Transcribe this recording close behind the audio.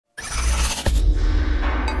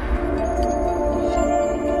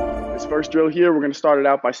First drill here, we're going to start it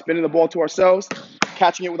out by spinning the ball to ourselves,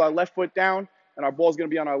 catching it with our left foot down, and our ball is going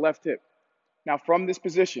to be on our left hip. Now from this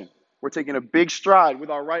position, we're taking a big stride with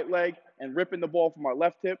our right leg and ripping the ball from our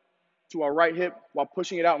left hip to our right hip while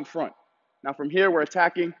pushing it out in front. Now from here, we're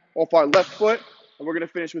attacking off our left foot, and we're going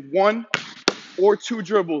to finish with 1 or 2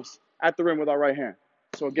 dribbles at the rim with our right hand.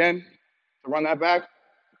 So again, to run that back,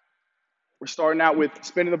 we're starting out with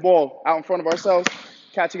spinning the ball out in front of ourselves,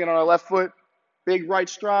 catching it on our left foot, big right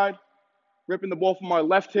stride, ripping the ball from our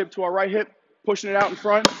left hip to our right hip, pushing it out in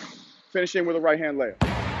front, finishing with a right hand layup.